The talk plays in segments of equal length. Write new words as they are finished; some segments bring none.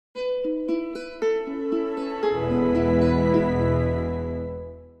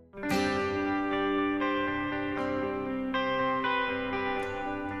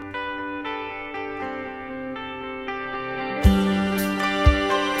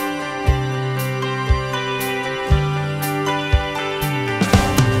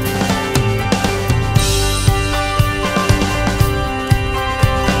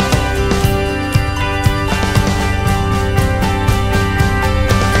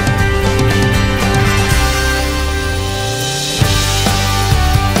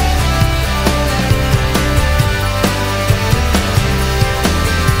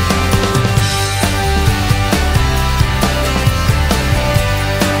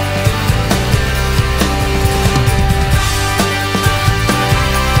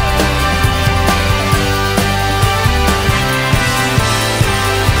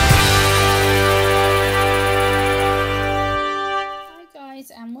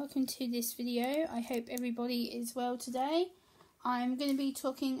welcome to this video. I hope everybody is well today. I'm going to be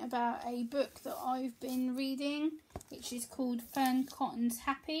talking about a book that I've been reading, which is called Fern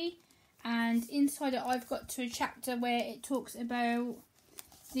Happy, and inside it I've got to a chapter where it talks about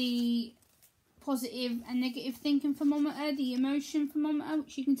the positive and negative thinking thermometer, the emotion thermometer,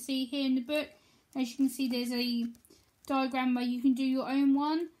 which you can see here in the book. As you can see, there's a diagram where you can do your own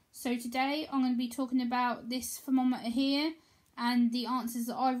one. So today I'm going to be talking about this thermometer here and the answers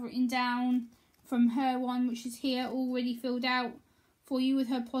that I've written down from her one, which is here already filled out for you with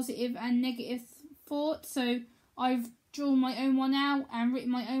her positive and negative thoughts. So I've drawn my own one out and written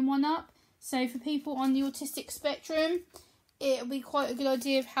my own one up. So for people on the autistic spectrum, it'll be quite a good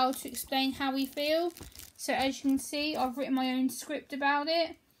idea of how to explain how we feel. So as you can see, I've written my own script about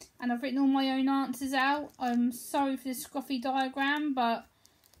it and I've written all my own answers out. I'm sorry for the scruffy diagram, but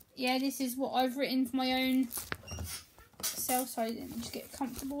yeah, this is what I've written for my own self. Sorry, let me just get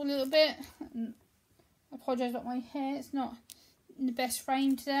comfortable a little bit. I apologise about my hair, it's not in the best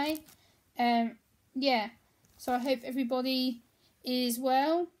frame today. Yeah, so I hope everybody is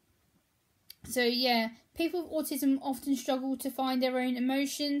well. So yeah, people with autism often struggle to find their own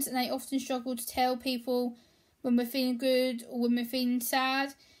emotions, and they often struggle to tell people when we're feeling good or when we're feeling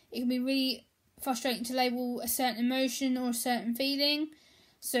sad. It can be really frustrating to label a certain emotion or a certain feeling.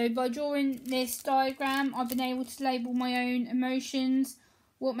 So by drawing this diagram, I've been able to label my own emotions,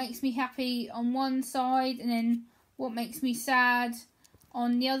 what makes me happy on one side and then what makes me sad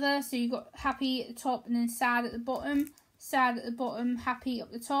on the other. So you've got happy at the top and then sad at the bottom. Sad at the bottom, happy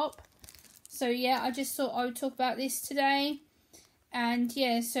up the top. So yeah, I just thought I would talk about this today. And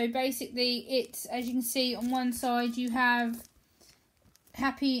yeah, so basically it's, as you can see, on one side you have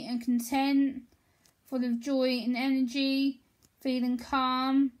happy and content, full of joy and energy, feeling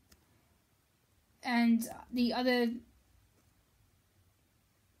calm, and the other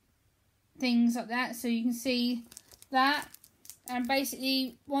things like that. So you can see that, and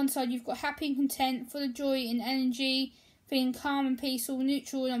basically one side you've got happy and content, full of joy and energy, feeling calm and peaceful,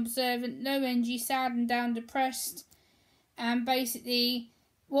 neutral and observant, low energy, sad and down, depressed. And basically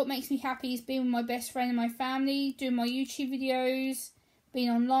what makes me happy is being with my best friend and my family, doing my YouTube videos,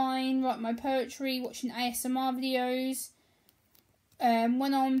 being online, writing my poetry, watching ASMR videos.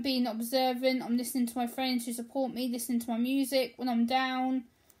 When I'm being observant, I'm listening to my friends who support me, listening to my music. When I'm down,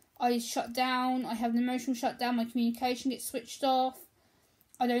 I shut down. I have an emotional shutdown. My communication gets switched off.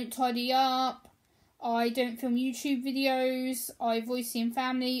 I don't tidy up. I don't film YouTube videos. I avoid seeing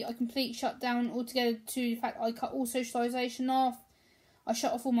family. I complete shutdown altogether to the fact I cut all socialisation off. I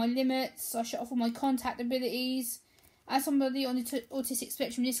shut off all my limits. I shut off all my contact abilities. As somebody on the autistic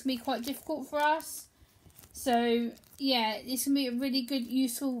spectrum, this can be quite difficult for us. So yeah, this can be a really good,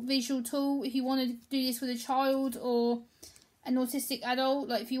 useful visual tool if you want to do this with a child or an autistic adult.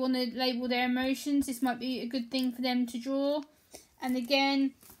 Like if you want to label their emotions, this might be a good thing for them to draw. And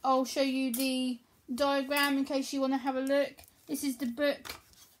again, I'll show you the diagram in case you want to have a look. This is the book,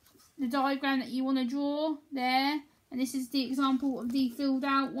 the diagram that you want to draw there. And this is the example of the filled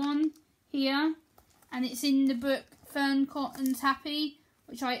out one here. And it's in the book Fern Happy,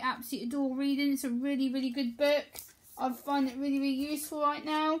 which I absolutely adore reading. It's a really, really good book. I find it really, really useful right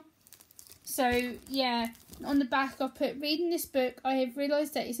now. So, yeah, on the back I've put, reading this book, I have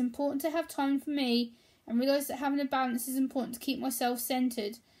realised that it's important to have time for me and realised that having a balance is important to keep myself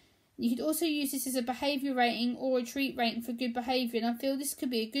centred. You could also use this as a behaviour rating or a treat rating for good behaviour, and I feel this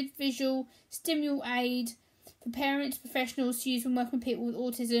could be a good visual stimulant aid for parents, professionals to use when working with people with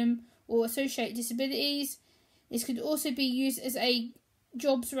autism or associated disabilities. This could also be used as a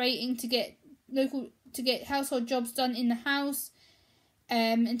jobs rating to get household jobs done in the house,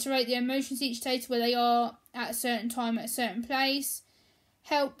 and to rate their emotions each day to where they are at a certain time at a certain place.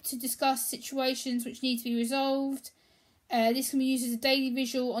 Help to discuss situations which need to be resolved. This can be used as a daily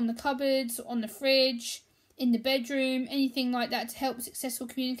visual on the cupboards, on the fridge, in the bedroom, anything like that to help successful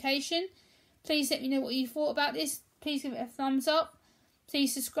communication. Please let me know what you thought about this. Please give it a thumbs up.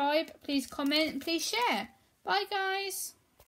 Please subscribe. Please comment. And please share. Bye guys.